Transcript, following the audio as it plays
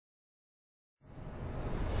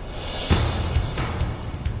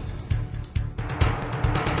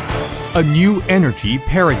A new energy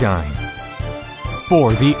paradigm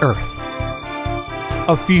for the Earth.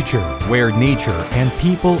 A future where nature and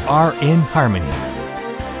people are in harmony.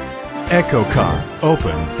 ECOCAR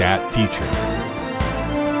opens that future.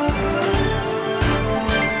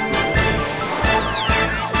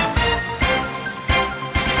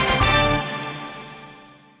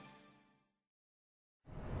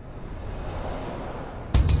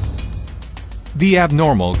 The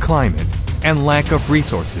abnormal climate and lack of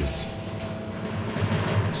resources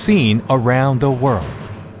seen around the world.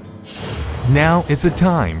 Now is the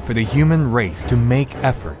time for the human race to make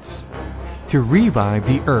efforts to revive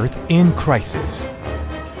the Earth in crisis.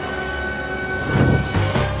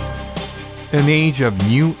 An age of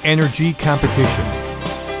new energy competition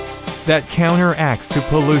that counteracts to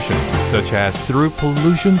pollution, such as through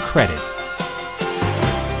pollution credit.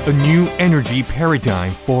 A new energy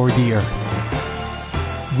paradigm for the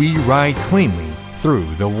Earth. We ride cleanly through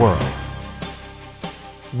the world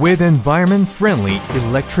with environment-friendly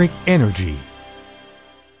electric energy.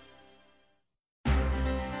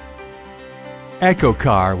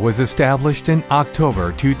 ECOCAR was established in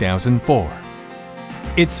October 2004.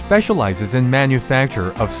 It specializes in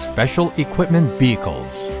manufacture of special equipment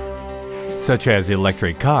vehicles, such as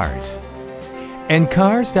electric cars, and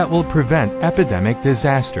cars that will prevent epidemic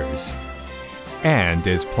disasters, and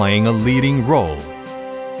is playing a leading role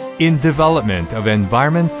in development of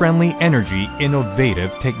environment-friendly energy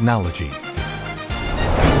innovative technology.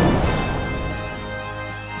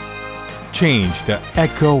 Change the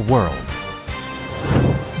eco world.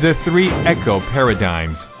 The three eco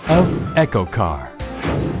paradigms of ECOCAR.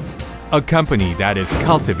 A company that is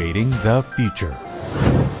cultivating the future.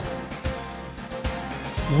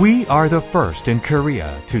 We are the first in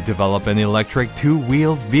Korea to develop an electric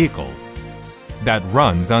two-wheeled vehicle that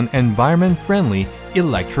runs on environment-friendly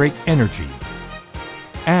electric energy,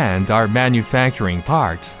 and are manufacturing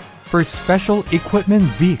parts for special equipment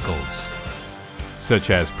vehicles, such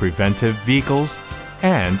as preventive vehicles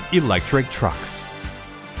and electric trucks,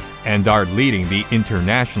 and are leading the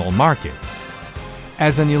international market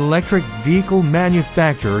as an electric vehicle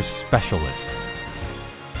manufacturer specialist.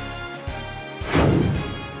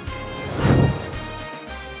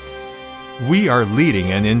 We are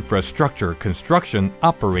leading an infrastructure construction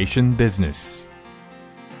operation business,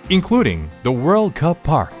 including the World Cup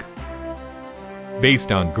Park,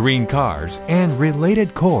 based on green cars and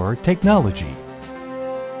related core technology.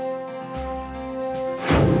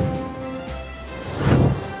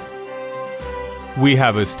 We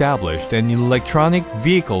have established an electronic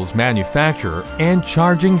vehicles manufacturer and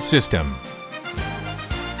charging system,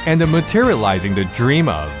 and are materializing the dream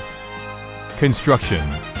of construction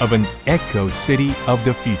of an eco-city of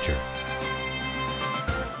the future.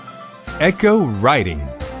 Eco Riding.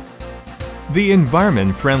 The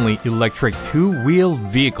environment-friendly electric two-wheeled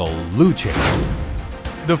vehicle Luce,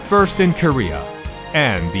 the first in Korea,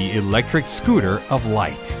 and the electric scooter of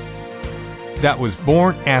light that was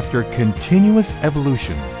born after continuous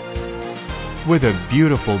evolution with a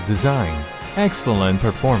beautiful design, excellent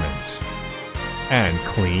performance, and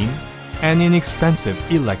clean and inexpensive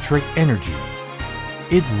electric energy.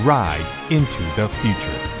 It rides into the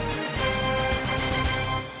future.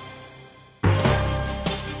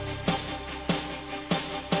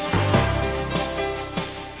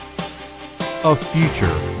 A future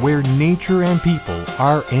where nature and people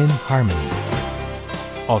are in harmony.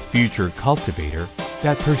 A future cultivator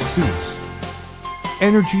that pursues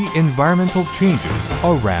energy environmental changes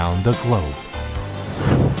around the globe.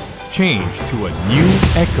 Change to a new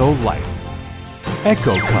eco life.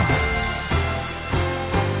 ECOCAR.